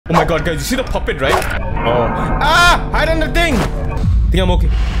my god, guys, you see the puppet, right? Oh. Ah! Hide on the thing! I think I'm okay.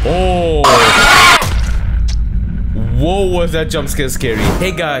 Oh. Whoa, was that jump scare scary.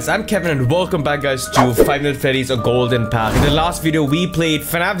 Hey guys, I'm Kevin and welcome back guys to 5 Minute Freddy's A Golden Path. In the last video, we played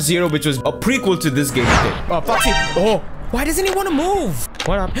Fnaf 0, which was a prequel to this game. Oh, Foxy. Oh, why doesn't he want to move?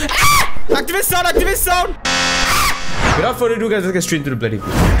 What up? Ah! Activate sound, activate sound! Without further ado, guys, let's get straight into the bloody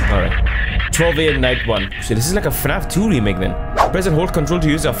video. Alright. 12 a.m. night 1. So this is like a Fnaf 2 remake then. Press and hold control to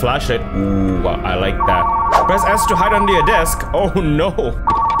use a flashlight. Ooh, I like that. Press S to hide under your desk. Oh no.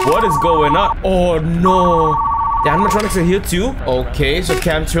 What is going on? Oh no. The animatronics are here too. Okay, so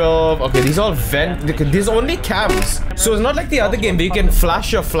cam 12. Okay, these all vent. These are only cams. So it's not like the other game where you can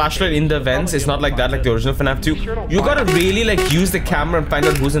flash your flashlight in the vents. It's not like that, like the original Fnaf 2. You gotta really like use the camera and find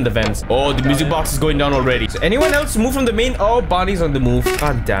out who's in the vents. Oh, the music box is going down already. So anyone else move from the main? Oh, Barney's on the move.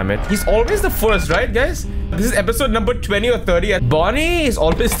 God damn it. He's always the first, right, guys? This is episode number 20 or 30. And Barney is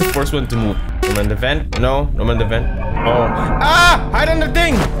always the first one to move. No one in the vent. No one in the vent. Oh. Ah! Hide on the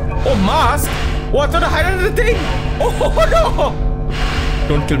thing! Oh, mask! What? I thought I hide under the thing! Oh no!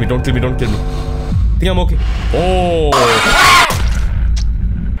 Don't kill me, don't kill me, don't kill me. I think I'm okay. Oh!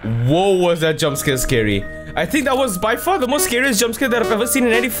 Whoa, was that jump scare scary. I think that was by far the most scariest jump scare that I've ever seen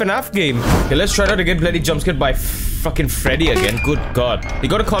in any Fnaf game. Okay, let's try not to get bloody jump scared by fucking Freddy again. Good god. You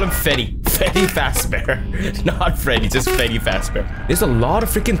gotta call him Freddy. Freddy Fazbear. Not Freddy, just Freddy Fazbear. There's a lot of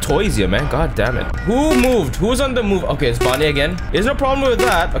freaking toys here, man. God damn it. Who moved? Who's on the move? Okay, it's Bonnie again. There's no problem with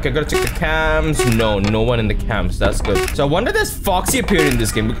that. Okay, gotta check the cams. No one in the cams. That's good. So I wonder does Foxy appear in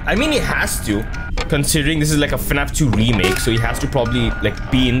this game? I mean, he has to. Considering this is like a Fnaf 2 remake, so he has to probably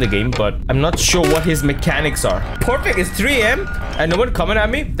like be in the game, but I'm not sure what his mechanics are. Perfect, it's 3 a.m. and no one coming at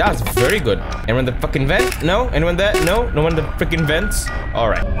me. That's very good. Anyone in the fucking vent? No? Anyone there? No? No one in the freaking vents?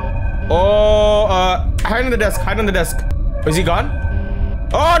 Alright. Oh, hide on the desk, hide on the desk. Is he gone?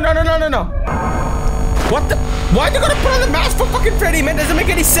 Oh, no. What the? Why are you gonna put on the mask for fucking Freddy, man? Doesn't make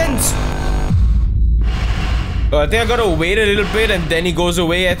any sense. I think I gotta wait a little bit and then he goes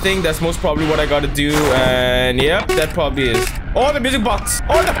away. I think that's most probably what I gotta do. And yep, that probably is. Oh, the music box.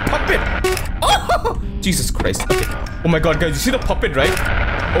 Oh, the puppet. Oh, Jesus Christ. Okay. Oh my god, guys, you see the puppet, right?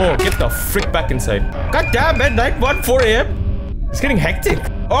 Oh, get the frick back inside. God damn, man. Night 1, 4 a.m. It's getting hectic.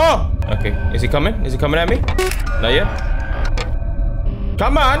 Oh, okay. Is he coming? Is he coming at me? Not yet.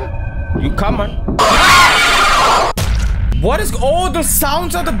 Come on. You come on. What is... Oh, the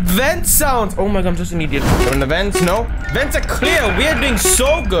sounds are the vent sounds. Oh my god, I'm just an idiot. We're in the vents, no? Vents are clear. We are doing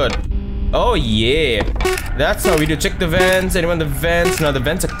so good. Oh, yeah. That's how we do. Check the vents. Anyone in the vents? No, the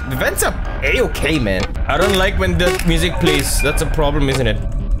vents are A-okay, man. I don't like when the music plays. That's a problem, isn't it?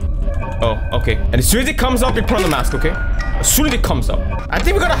 Oh, okay. And as soon as it comes up, we put on the mask, okay? As soon as it comes up. I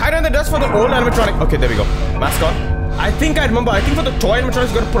think we gotta hide on the desk for the old animatronic. Okay, there we go. Mask on. I think I remember. I think for the toy animatronics,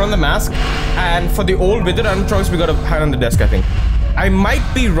 we gotta put on the mask. And for the old withered animatronics, we gotta hide on the desk, I think. I might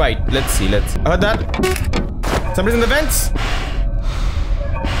be right. Let's see. I heard that. Somebody's in the vents.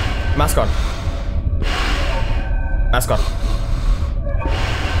 Mask on. Mask on.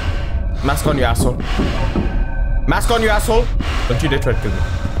 Mask on, you asshole. Mask on, you asshole. Don't you dare try to kill me.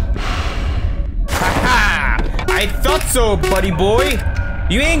 Haha! I thought so, buddy boy.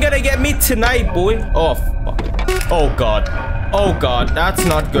 You ain't gonna get me tonight, boy. Oh, fuck. Oh, God. Oh, God. That's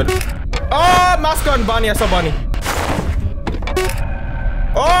not good. Oh, mask on, Bonnie. I saw Bonnie.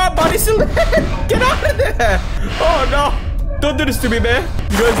 Oh, Bonnie's still there. Get out of there. Oh, no. Don't do this to me, man.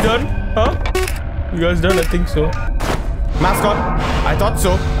 You guys done? Huh? You guys done? I think so. Mask on. I thought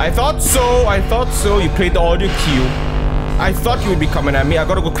so. I thought so. You played the audio cue. I thought you would be coming at me. I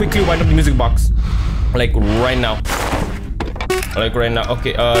gotta go quickly wind up the music box. Like, right now.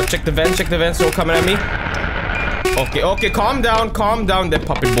 Okay, check the vents. No coming at me. Okay, calm down there,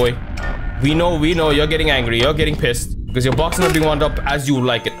 puppet boy. We know, you're getting angry, you're getting pissed. Because your box is not being wound up as you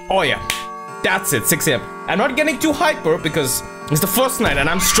like it. Oh yeah, that's it, 6 a.m. I'm not getting too hyper because it's the first night and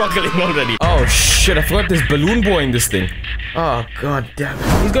I'm struggling already. Oh shit, I forgot there's balloon boy in this thing. Oh god damn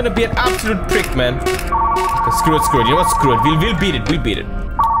it. He's gonna be an absolute prick, man. Okay, screw it. You know what, screw it. We'll beat it.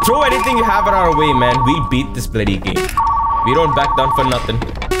 Throw anything you have at our way, man. We'll beat this bloody game. We don't back down for nothing.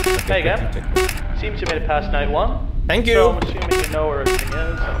 Okay, hey again. Seems you made it past night 1. Thank you. So I'm assuming you know where everything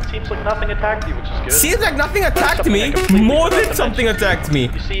is. And it seems like nothing attacked you, which is good. Seems like nothing attacked me. More than something attacked me.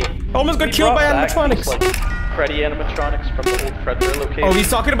 You see, almost got killed by animatronics. Like Freddy animatronics from the old Freddy location. Oh, he's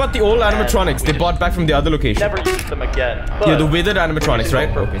talking about the old animatronics they bought back from the other location. Never used them again. Yeah, the withered animatronics,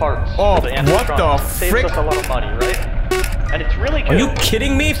 right? For parts oh, for the what the frick? Saves us a lot of money, right? And it's really good. Are you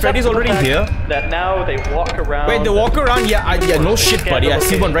kidding me? Freddy's already here? That now they walk around. Wait, they walk around? Yeah, no shit, buddy. I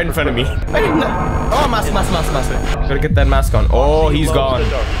see one right in front of me. I didn't know. Oh, mask. Gotta get that mask on. Oh, he's gone.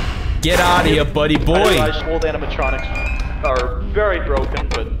 Get out of here, buddy boy. I realize all the animatronics are very broken,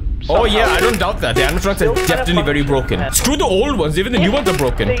 but oh yeah, I don't doubt that. The animatronics are definitely very broken. Screw the old ones, even the new ones are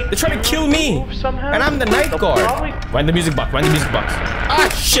broken. They're trying to kill me. And I'm the night guard. Wind the music box, wind the music box. Ah,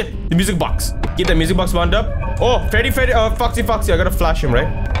 shit. The music box. Keep the music box wound up. Oh, Freddy, Foxy. I gotta flash him, right?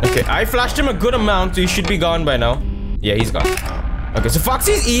 Okay, I flashed him a good amount, so he should be gone by now. Yeah, he's gone. Okay, so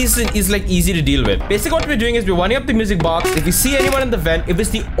Foxy is like easy to deal with. Basically, what we're doing is we're winding up the music box. If we see anyone in the vent, if it's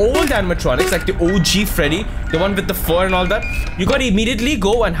the old animatronics, like the OG Freddy, the one with the fur and all that, you gotta immediately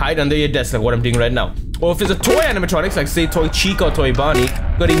go and hide under your desk, like what I'm doing right now. Or if it's a toy animatronics, like say Toy Chica or Toy Bonnie, you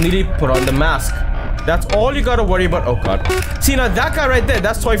gotta immediately put on the mask. That's all you gotta worry about. Oh god. See, now that guy right there,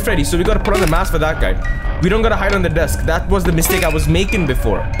 that's Toy Freddy, so we gotta put on the mask for that guy. We don't gotta hide on the desk. That was the mistake I was making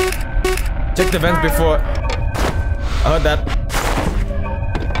before. Check the vents before. I heard that.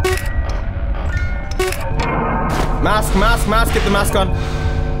 Mask, get the mask on.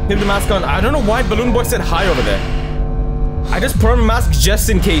 Get the mask on. I don't know why Balloon Boy said hi over there. I just put on a mask just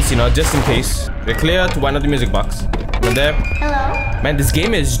in case, you know, just in case. We're clear to wind up the music box. I'm there. Hello? Man, this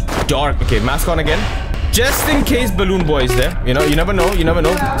game is dark. Okay, mask on again. Just in case Balloon Boy is there. You know, you never know,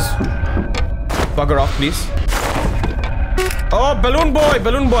 Bugger off, please. Oh, Balloon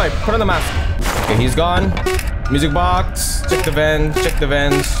Boy, put on the mask. Okay, he's gone. Music box, check the vents, check the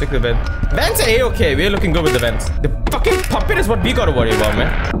vents. Vents are A-okay, we're looking good with the vents. The fucking puppet is what we gotta worry about,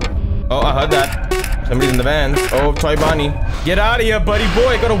 man. Oh, I heard that. Somebody's in the vents. Oh, Toy Bonnie. Get out of here, buddy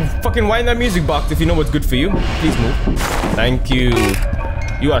boy. Gotta fucking wind that music box if you know what's good for you. Please move. Thank you.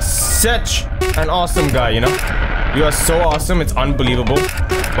 You are such an awesome guy, you know? You are so awesome, it's unbelievable.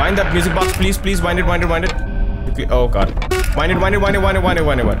 Wind that music box, please, wind it. Oh, God. Wind it.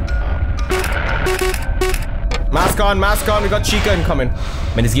 Mask on, we got Chica incoming.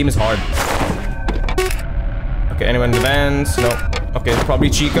 Man, this game is hard. Okay, anyone in the vents? No. Okay, probably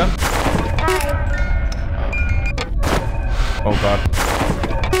Chica. Oh god.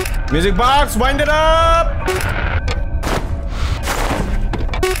 Music box, wind it up!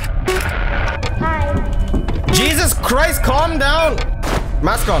 Hi. Jesus Christ, calm down!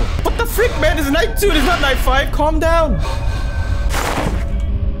 Mask on. What the frick, man? It's night 2, it's not night 5. Calm down.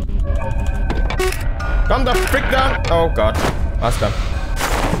 Calm the frick down. Oh god. Mask on.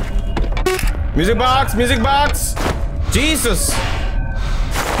 Music box, Jesus.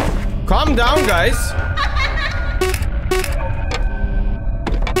 Calm down, guys.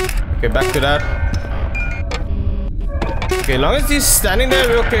 Okay, back to that. Okay, as long as he's standing there,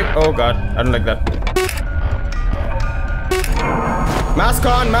 we're okay. Oh god, I don't like that. Mask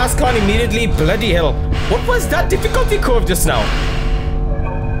on immediately. Bloody hell. What was that difficulty curve just now?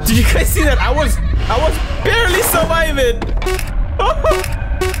 Did you guys see that? I was barely surviving.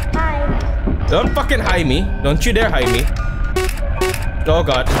 Don't fucking hide me. Don't you dare hide me. Oh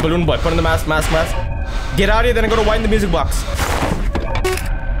god, it's Balloon Boy. Put on the mask. Get out of here, then I gotta wind the music box.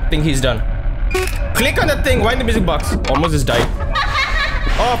 I think he's done. Click on that thing, wind the music box. Almost just died.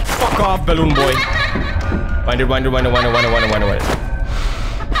 Oh, fuck off, Balloon Boy. Wind it.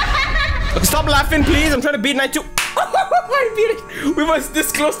 Okay, stop laughing, please. I'm trying to beat night 2. I beat it. We were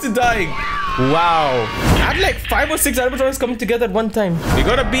this close to dying. Wow. I had like 5 or 6 animatronics coming together at one time. We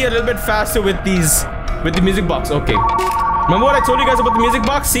gotta be a little bit faster with these, with the music box. Okay. Remember what I told you guys about the music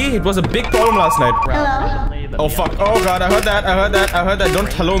box? See, it was a big problem last night. Hello? Oh fuck. Oh god, I heard that.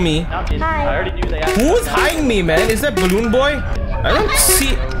 Don't hello me. Hi. I already knew they Who's hiring me, man? Is that Balloon Boy? I don't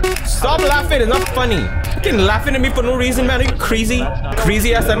see. Stop laughing, it's not funny. Fucking laughing at me for no reason, man. Are you crazy?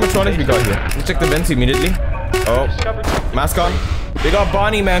 Crazy ass animatronics we got here. Let's check the vents immediately. Oh, mask on. We got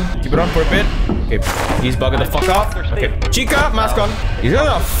Bonnie, man. Keep it on for a bit. Okay, he's bugging the fuck off. Okay, Chica, mask on. These guys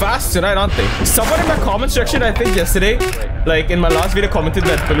are fast tonight, aren't they? Someone in my comment section, I think yesterday, like in my last video, commented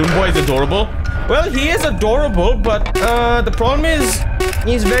that Balloon Boy is adorable. Well, he is adorable, but the problem is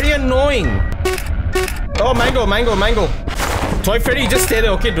he's very annoying. Oh, mango. Toy Freddy, just stay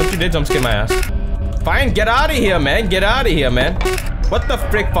there, okay? Don't you dare jump scare my ass. Fine, get out of here, man. What the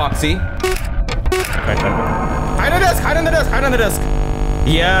frick, Foxy? Right. Hide on the desk.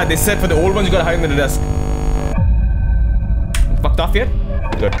 Yeah, they said for the old ones you gotta hide under the desk. Fucked off yet?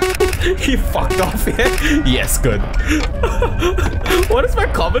 Good. He fucked off yet? Yes, good. What is my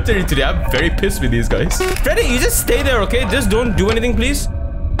commentary today? I'm very pissed with these guys. Freddy, you just stay there, okay? Just don't do anything, please.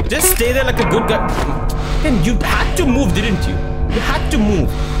 Just stay there like a good guy. And you had to move, didn't you? You had to move.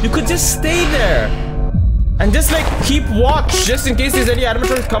 You could just stay there. And just like keep watch just in case there's any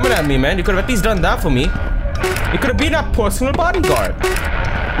animatronics coming at me, man. You could have at least done that for me. You could have been a personal bodyguard.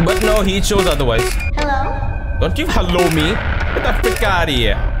 But no, he chose otherwise. Hello? Don't you hello me. Get the frick out of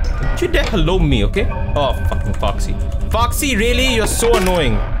here. Don't you dare hello me, okay? Oh, fucking Foxy. Foxy, really? You're so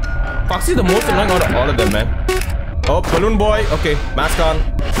annoying. Foxy's the most annoying out of all of them, man. Oh, Balloon Boy. Okay, mask on.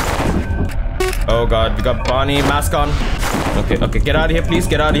 Oh god, we got Bonnie, mask on. Okay, get out of here, please.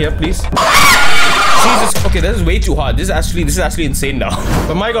 Get out of here, please. Jesus, okay, this is way too hard. This is actually insane now.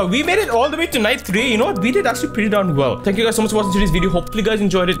 But my god, we made it all the way to night 3. You know what? We did actually pretty darn well. Thank you guys so much for watching today's video. Hopefully you guys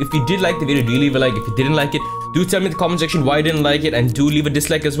enjoyed it. If you did like the video, do leave a like. If you didn't like it, do tell me in the comment section why you didn't like it, and do leave a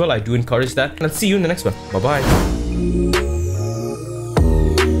dislike as well. I do encourage that. And I'll see you in the next one. Bye bye.